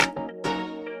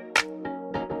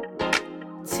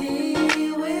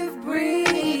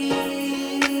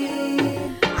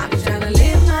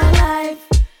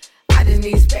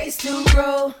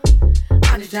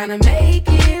just trying to make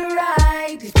it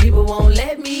right. These people won't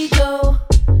let me go.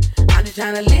 I'm just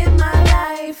trying to live my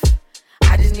life.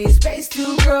 I just need space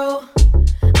to grow.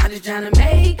 I'm just trying to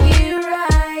make it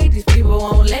right. These people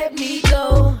won't let me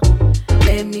go.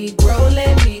 Let me grow,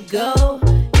 let me go.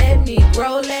 Let me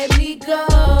grow, let me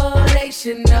go. They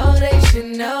should know, they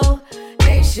should know.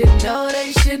 They should know,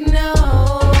 they should know.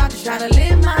 I'm just trying to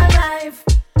live my life.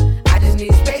 I just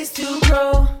need space to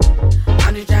grow.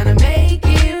 I'm just trying to make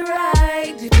it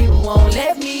right. These people won't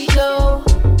let me go.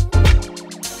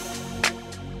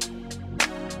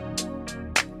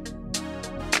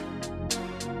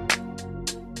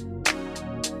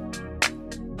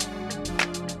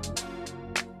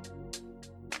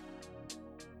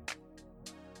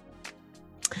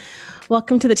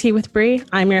 Welcome to the Tea with Bree.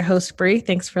 I'm your host, Bree.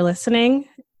 Thanks for listening.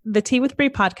 The Tea with Bree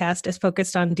podcast is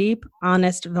focused on deep,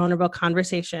 honest, vulnerable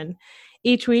conversation.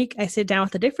 Each week, I sit down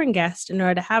with a different guest in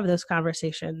order to have those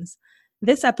conversations.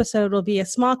 This episode will be a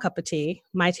small cup of tea,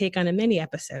 my take on a mini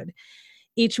episode.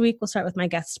 Each week, we'll start with my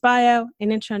guest's bio,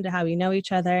 an intro into how we know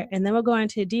each other, and then we'll go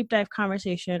into a deep dive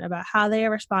conversation about how they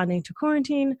are responding to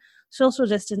quarantine, social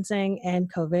distancing,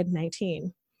 and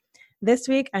COVID-19. This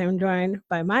week, I am joined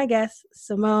by my guest,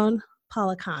 Simone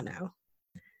Policano.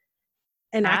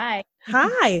 And Hi.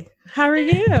 Hi. How are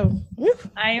you?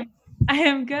 I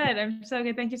am good. I'm so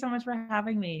good. Thank you so much for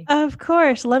having me. Of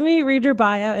course. Let me read your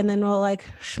bio and then we'll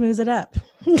schmooze it up.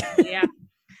 Yeah.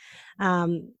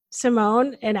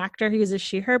 Simone, an actor who uses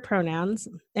she, her pronouns,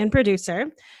 and producer,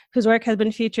 whose work has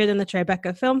been featured in the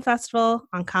Tribeca Film Festival,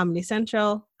 on Comedy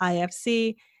Central,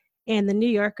 IFC, and The New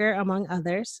Yorker, among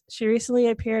others. She recently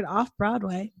appeared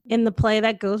off-Broadway in The Play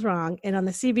That Goes Wrong and on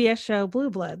the CBS show Blue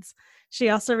Bloods. She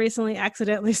also recently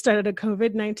accidentally started a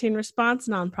COVID-19 response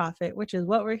nonprofit, which is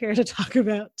what we're here to talk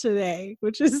about today,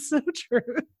 which is so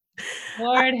true.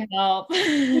 Lord help.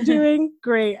 You're doing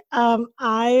great. I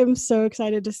am so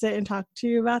excited to sit and talk to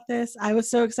you about this. I was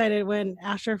so excited when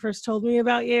Asher first told me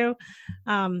about you.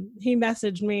 He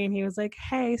messaged me and he was like,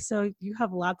 hey, so you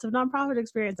have lots of nonprofit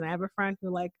experience. And I have a friend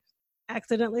who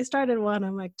accidentally started one.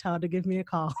 I'm like, tell her to give me a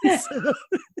call. So.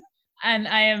 And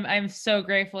I'm so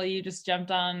grateful you just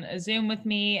jumped on a Zoom with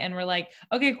me and we're like,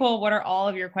 okay, cool. What are all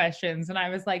of your questions? And I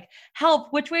was like,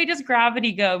 help, which way does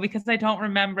gravity go? Because I don't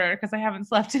remember because I haven't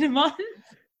slept in a month.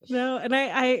 No, and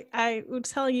I would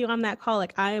tell you on that call,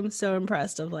 I am so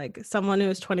impressed of someone who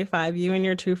is 25, you and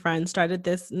your two friends started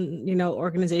this,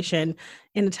 organization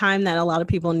in a time that a lot of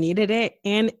people needed it,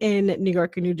 and in New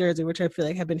York and New Jersey, which I feel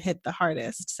like have been hit the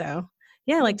hardest. So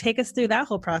yeah, take us through that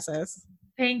whole process.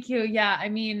 Thank you. Yeah. I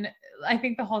mean, I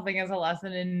think the whole thing is a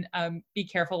lesson in be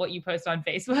careful what you post on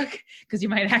Facebook because you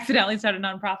might accidentally start a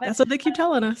nonprofit. That's what they keep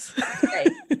telling us. Right.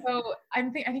 So I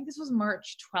think this was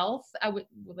March 12th, a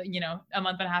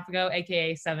month and a half ago,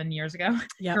 AKA 7 years ago,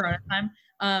 yep. Corona time.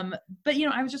 But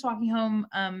I was just walking home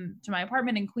to my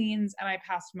apartment in Queens and I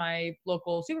passed my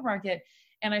local supermarket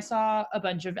and I saw a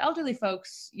bunch of elderly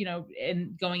folks,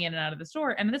 going in and out of the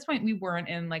store. And at this point we weren't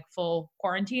in full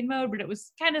quarantine mode, but it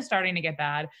was kind of starting to get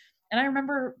bad. And I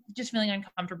remember just feeling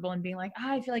uncomfortable and being like,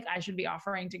 I feel like I should be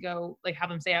offering to go have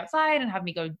them stay outside and have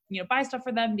me go, buy stuff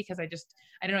for them because I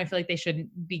don't know. I feel like they shouldn't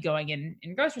be going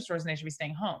in grocery stores and they should be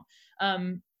staying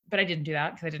home. But I didn't do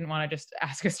that because I didn't want to just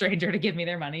ask a stranger to give me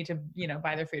their money to,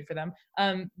 buy their food for them.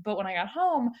 But when I got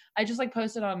home, I just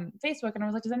posted on Facebook and I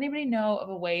was like, does anybody know of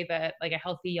a way that a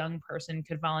healthy young person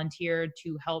could volunteer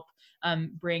to help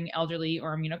bring elderly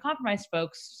or immunocompromised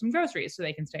folks some groceries so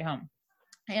they can stay home?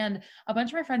 And a bunch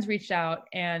of my friends reached out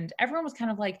and everyone was kind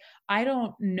of like, I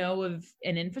don't know of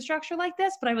an infrastructure like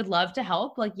this, but I would love to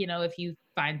help. If you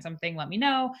find something, let me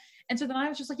know. And so then I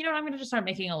was just like, I'm going to just start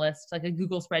making a list, a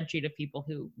Google spreadsheet of people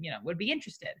who, would be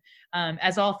interested.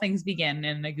 As all things begin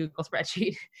in a Google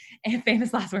spreadsheet and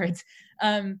famous last words.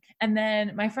 And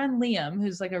then my friend Liam,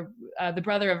 who's the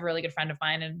brother of a really good friend of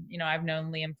mine. And, I've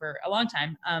known Liam for a long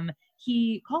time.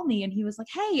 He called me and he was like,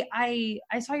 hey,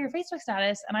 I saw your Facebook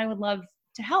status and I would love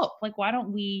to help. Why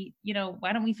don't we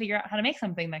figure out how to make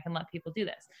something that can let people do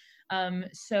this?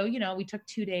 So, we took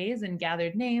 2 days and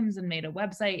gathered names and made a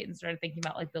website and started thinking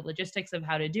about the logistics of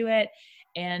how to do it.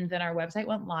 And then our website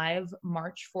went live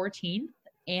March 14th.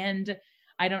 And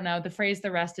I don't know, the phrase,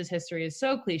 the rest is history is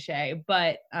so cliche,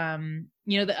 but,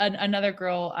 another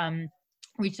girl,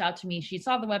 reached out to me. She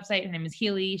saw the website. Her name is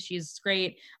Healy. She's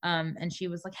great. And she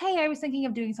was like, hey, I was thinking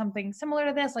of doing something similar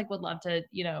to this. Would love to,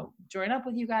 join up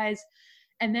with you guys.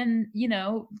 And then,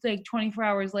 24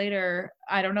 hours later,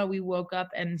 I don't know, we woke up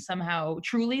and somehow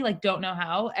truly don't know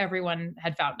how everyone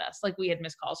had found us. We had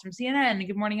missed calls from CNN and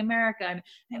Good Morning America. And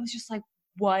it was just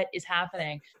what is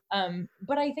happening?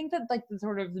 But I think that the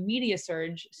sort of the media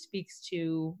surge speaks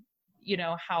to you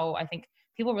know, how I think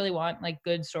people really want like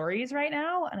good stories right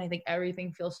now. And I think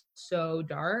everything feels so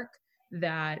dark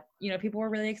that, you know, people were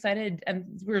really excited, and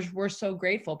we're so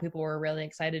grateful. People were really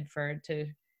excited to,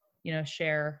 you know,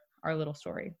 share our little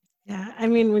story. Yeah. I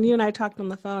mean, when you and I talked on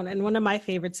the phone, and one of my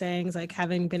favorite sayings, like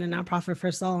having been a nonprofit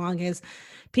for so long, is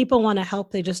people want to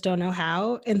help, they just don't know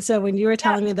how. And so when you were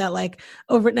telling me that like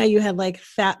overnight you had like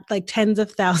tens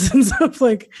of thousands of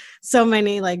like so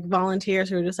many like volunteers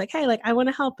who were just like, hey, like I want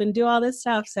to help and do all this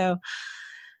stuff. So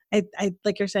I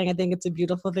like you're saying, I think it's a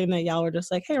beautiful thing that y'all were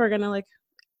just like, hey, we're going to like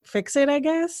fix it, I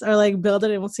guess, or like build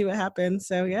it and we'll see what happens.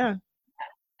 So yeah.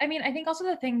 I mean, I think also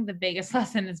the biggest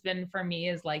lesson has been for me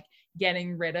is like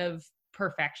getting rid of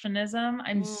perfectionism.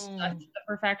 I'm such a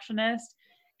perfectionist.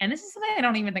 And this is something I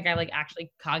don't even think I like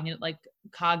actually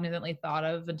cognizantly thought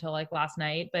of until like last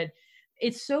night, but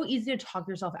it's so easy to talk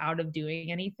yourself out of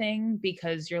doing anything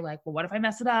because you're like, well, what if I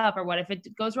mess it up? Or what if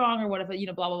it goes wrong? Or what if it, you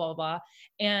know, blah, blah, blah, blah.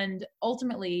 And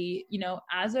ultimately, you know,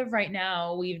 as of right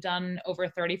now, we've done over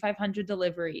 3,500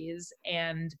 deliveries,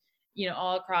 and you know,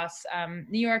 all across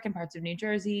New York and parts of New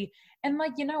Jersey. And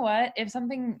like, you know what, if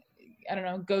something, I don't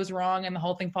know, goes wrong and the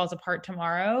whole thing falls apart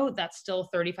tomorrow, that's still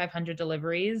 3,500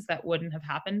 deliveries that wouldn't have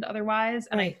happened otherwise.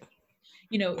 And I,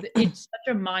 you know, it's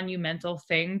such a monumental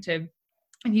thing to,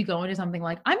 if you go into something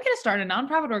like, I'm going to start a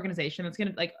nonprofit organization that's going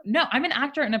to like, no, I'm an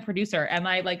actor and a producer. And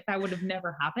I like, that would have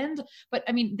never happened. But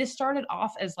I mean, this started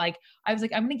off as like, I was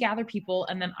like, I'm going to gather people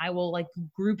and then I will like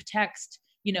group text,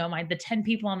 you know, the 10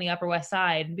 people on the Upper West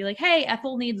Side and be like, hey,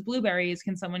 Ethel needs blueberries.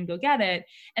 Can someone go get it?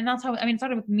 And that's how, I mean, it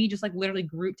started with me just like literally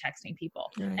group texting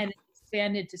people, and it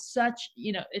expanded to such,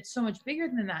 you know, it's so much bigger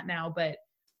than that now, but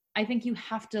I think you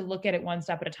have to look at it one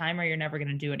step at a time or you're never going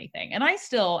to do anything. And I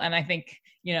think,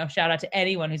 you know, shout out to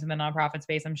anyone who's in the nonprofit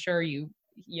space. I'm sure you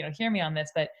know, hear me on this,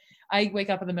 but I wake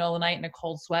up in the middle of the night in a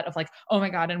cold sweat of like, oh my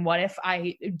God. And what if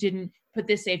I didn't put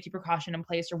this safety precaution in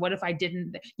place? Or what if I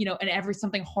didn't, you know, and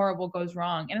something horrible goes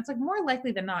wrong. And it's like more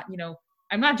likely than not, you know,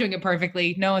 I'm not doing it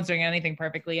perfectly. No one's doing anything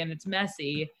perfectly, and it's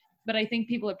messy. But I think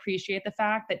people appreciate the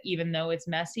fact that even though it's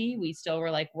messy, we still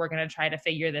were like, we're going to try to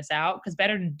figure this out, because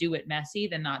better to do it messy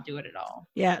than not do it at all.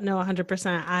 Yeah, no,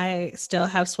 100%. I still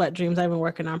have sweat dreams. I haven't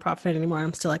worked in nonprofit anymore.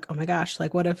 I'm still like, oh my gosh,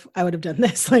 like what if I would have done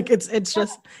this? Like it's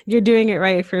just, you're doing it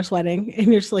right if you're sweating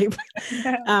in your sleep.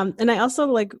 And I also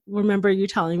like remember you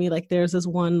telling me like there's this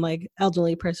one like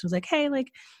elderly person who's like, hey, like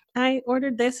I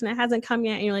ordered this and it hasn't come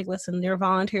yet. And you're like, listen, there are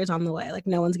volunteers on the way. Like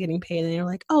no one's getting paid. And you're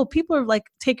like, oh, people are like,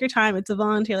 take your time. It's a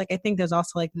volunteer. Like, I think there's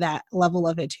also like that level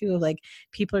of it too. Like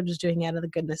people are just doing it out of the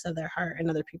goodness of their heart, and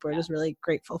other people are just really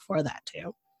grateful for that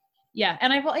too. Yeah.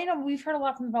 And you know, we've heard a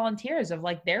lot from the volunteers of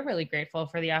like, they're really grateful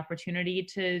for the opportunity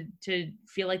to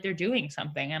feel like they're doing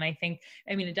something. And I think,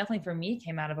 I mean, it definitely for me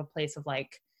came out of a place of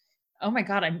like, oh my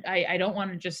God, I don't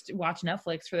want to just watch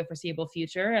Netflix for the foreseeable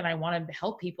future. And I want to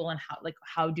help people. And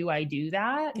how do I do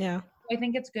that? Yeah. I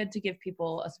think it's good to give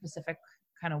people a specific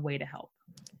kind of way to help.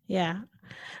 Yeah.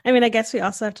 I mean, I guess we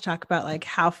also have to talk about like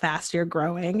how fast you're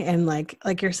growing, and like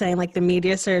you're saying, like the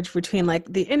media surge between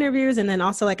like the interviews. And then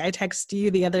also like I texted you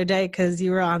the other day because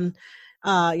you were on,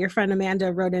 your friend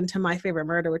Amanda wrote into My Favorite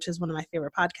Murder, which is one of my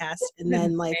favorite podcasts. And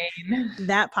then like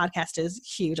that podcast is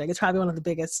huge. Like it's probably one of the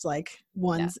biggest like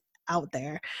ones out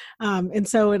there. And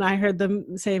so when I heard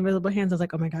them say Invisible Hands, I was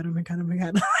like, oh my God.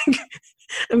 Like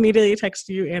immediately text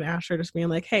you and Asher just being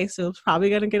like, hey, so it's probably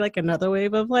going to get like another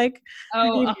wave of like, I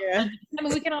mean,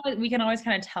 we can always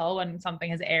kind of tell when something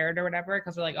has aired or whatever,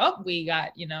 because we're like, oh, we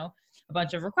got, you know, a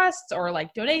bunch of requests or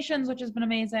like donations, which has been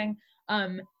amazing.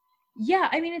 Yeah,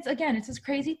 I mean, it's this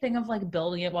crazy thing of like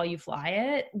building it while you fly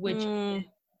it, which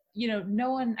you know,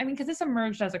 no one, I mean, because this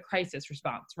emerged as a crisis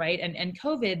response, right? And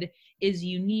COVID is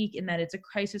unique in that it's a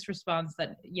crisis response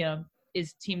that, you know,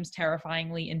 seems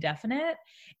terrifyingly indefinite.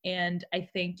 And I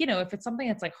think, you know, if it's something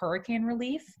that's like hurricane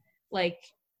relief, like,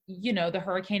 you know, the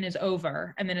hurricane is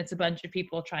over and then it's a bunch of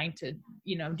people trying to,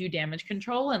 you know, do damage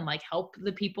control and like help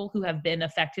the people who have been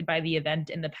affected by the event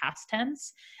in the past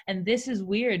tense. And this is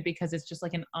weird because it's just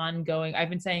like an ongoing, I've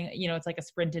been saying, you know, it's like a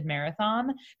sprinted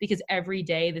marathon, because every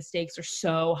day the stakes are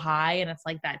so high and it's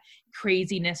like that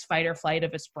craziness, fight or flight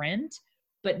of a sprint,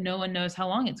 but no one knows how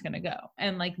long it's going to go.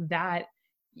 And like that,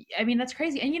 I mean, that's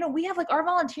crazy. And, you know, we have like our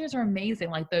volunteers are amazing.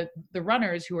 Like the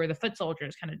runners who are the foot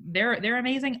soldiers, kind of, they're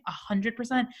amazing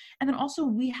 100%. And then also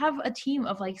we have a team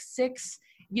of like 6,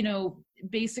 you know,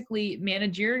 basically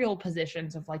managerial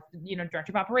positions of like, you know,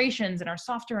 director of operations and our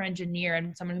software engineer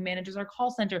and someone who manages our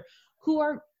call center, who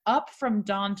are up from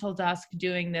dawn till dusk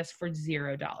doing this for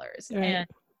 $0. Right.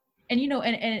 And, you know,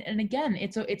 and again,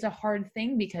 it's a hard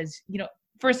thing because, you know,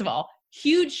 first of all,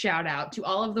 huge shout out to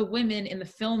all of the women in the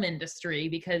film industry,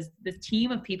 because the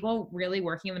team of people really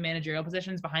working in the managerial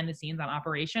positions behind the scenes on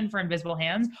operation for Invisible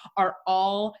Hands are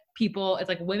all people. It's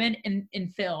like women in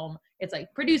film. It's like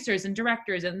producers and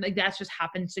directors, and like that's just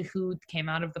happened to who came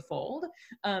out of the fold.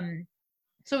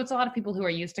 So it's a lot of people who are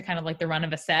used to kind of like the run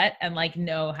of a set and like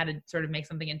know how to sort of make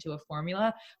something into a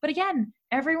formula. But again,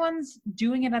 everyone's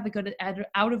doing it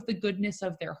out of the goodness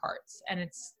of their hearts, and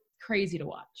it's crazy to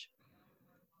watch.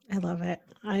 I love it.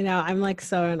 I know. I'm like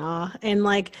so in awe. And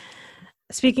like,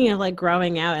 speaking of like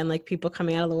growing out and like people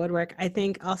coming out of the woodwork, I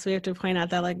think also we have to point out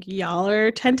that like y'all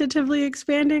are tentatively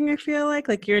expanding. I feel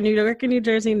like you're in New York and New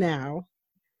Jersey now.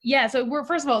 Yeah. So we're,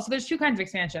 first of all, so there's two kinds of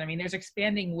expansion. I mean, there's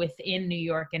expanding within New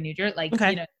York and New Jersey. Like,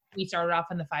 you know, we started off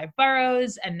in the 5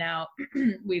 boroughs, and now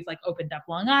we've like opened up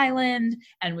Long Island,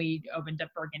 and we opened up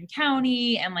Bergen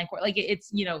County, and like, we're like, it's,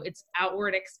 you know, it's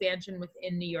outward expansion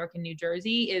within New York and New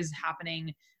Jersey is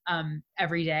happening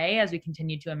every day as we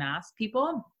continue to amass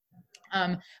people.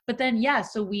 But then, yeah,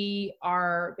 so we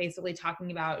are basically talking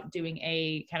about doing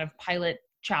a kind of pilot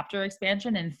chapter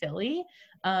expansion in Philly.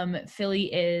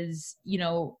 Philly is, you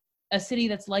know, a city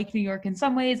that's like New York in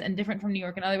some ways and different from New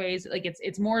York in other ways. Like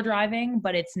it's more driving,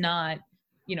 but it's not,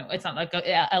 you know, it's not like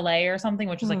LA or something,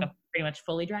 which is like a pretty much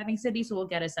fully driving city. So we'll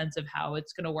get a sense of how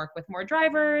it's going to work with more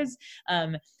drivers.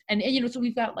 And you know, so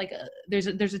we've got like there's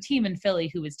a team in Philly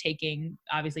who is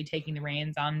obviously taking the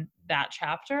reins on that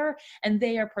chapter, and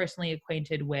they are personally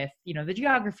acquainted with, you know, the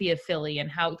geography of Philly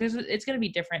and how it's going to be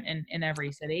different in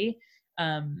every city.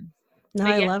 No,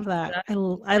 I love that.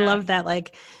 I love that.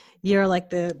 Like, you're like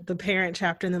the parent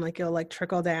chapter, and then like you'll like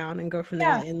trickle down and go from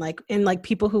there. And like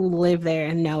people who live there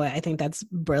and know it, I think that's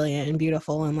brilliant and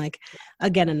beautiful. And like,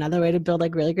 again, another way to build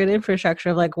like really good infrastructure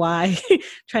of like, why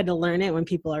try to learn it when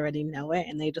people already know it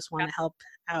and they just want to help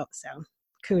out. So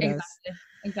kudos.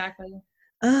 Exactly.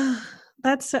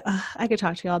 That's I could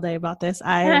talk to you all day about this.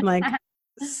 I am like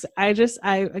I'm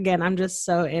just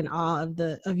so in awe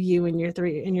of you and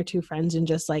your 2 friends, and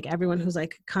just like everyone who's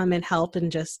like come and help,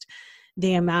 and just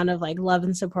the amount of like love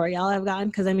and support y'all have gotten.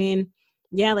 Cause I mean,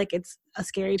 yeah, like it's a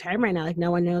scary time right now. Like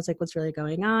no one knows like what's really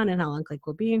going on and how long like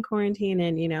we'll be in quarantine,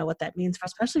 and you know what that means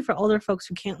especially for older folks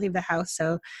who can't leave the house.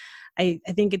 So I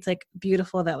think it's like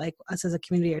beautiful that like us as a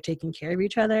community are taking care of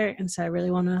each other. And so I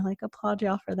really want to like applaud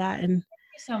y'all for that. And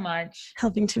so much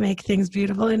helping to make things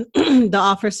beautiful. And the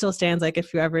offer still stands. Like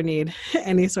if you ever need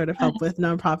any sort of help with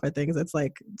nonprofit things, it's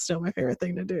like still my favorite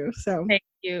thing to do. So thank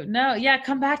you. No, yeah,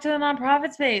 come back to the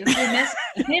nonprofit space. I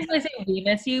can't really say we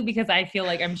miss you, because I feel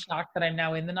like I'm shocked that I'm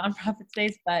now in the nonprofit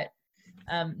space, but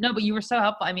no, but you were so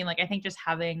helpful. I mean, like I think just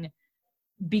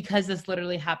because this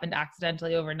literally happened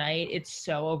accidentally overnight, it's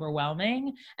so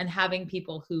overwhelming, and having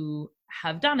people who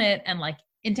have done it and like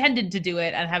intended to do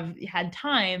it and have had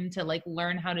time to like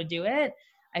learn how to do it,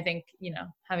 I think, you know,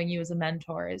 having you as a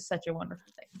mentor is such a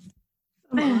wonderful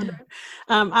thing.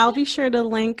 I'll be sure to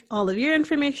link all of your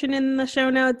information in the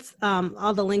show notes,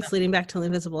 all the links leading back to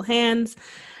Invisible Hands.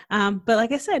 But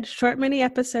like I said, short mini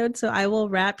episode. So I will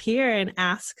wrap here and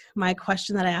ask my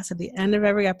question that I ask at the end of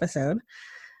every episode.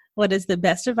 What is the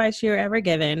best advice you were ever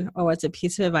given, or what's a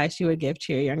piece of advice you would give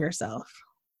to your younger self?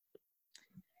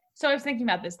 So I was thinking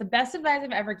about this. The best advice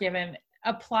I've ever given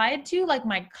applied to like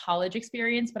my college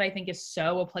experience, but I think is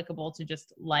so applicable to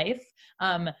just life.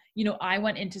 You know, I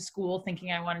went into school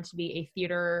thinking I wanted to be a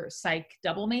theater psych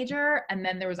double major. And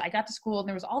then I got to school and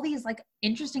there was all these like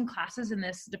interesting classes in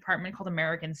this department called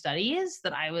American Studies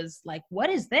that I was like, what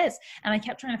is this? And I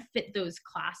kept trying to fit those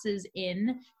classes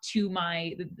in to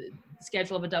the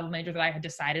schedule of a double major that I had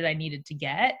decided I needed to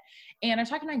get. And I was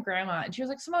talking to my grandma and she was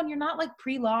like, Simone, you're not like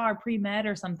pre-law or pre-med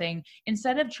or something.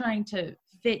 Instead of trying to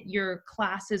fit your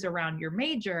classes around your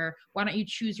major, why don't you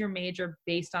choose your major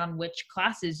based on which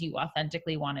classes you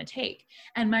authentically want to take?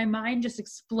 And my mind just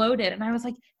exploded. And I was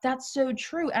like, that's so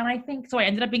true. And I think, so I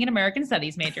ended up being an American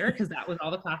Studies major because that was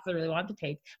all the classes I really wanted to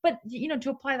take. But, you know,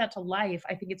 to apply that to life,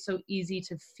 I think it's so easy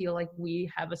to feel like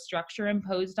we have a structure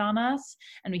imposed on us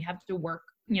and we have to work,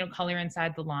 you know, color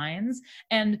inside the lines.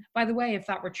 And by the way, if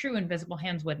that were true, Invisible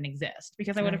Hands wouldn't exist,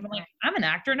 because I would have been like, I'm an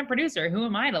actor and a producer. Who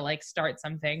am I to like start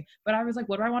something? But I was like,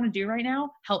 what do I want to do right now?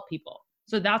 Help people.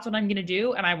 So that's what I'm going to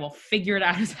do. And I will figure it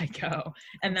out as I go.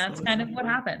 And that's kind of what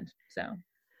happened. So,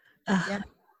 yeah.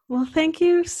 Well, thank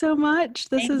you so much.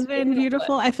 This has been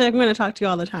beautiful. I feel like I'm going to talk to you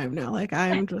all the time now. Like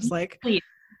I'm just like, please.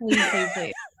 You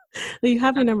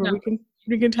have my number.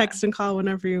 We can text and call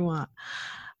whenever you want.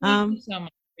 Thank you so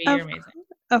much. You're amazing.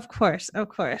 Of course.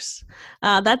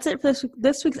 That's it for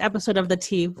this week's episode of The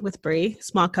Tea with Brie,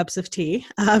 Small Cups of Tea.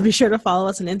 Be sure to follow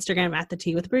us on Instagram at The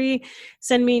Tea with Brie.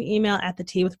 Send me an email at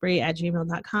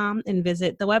theteawithbrie@gmail.com and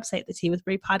visit the website,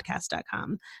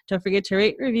 theteawithbriepodcast.com. Don't forget to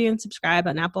rate, review, and subscribe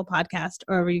on Apple Podcast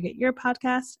or wherever you get your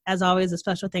podcast. As always, a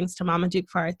special thanks to Mama Duke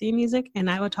for our theme music, and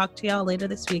I will talk to y'all later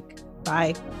this week.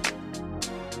 Bye.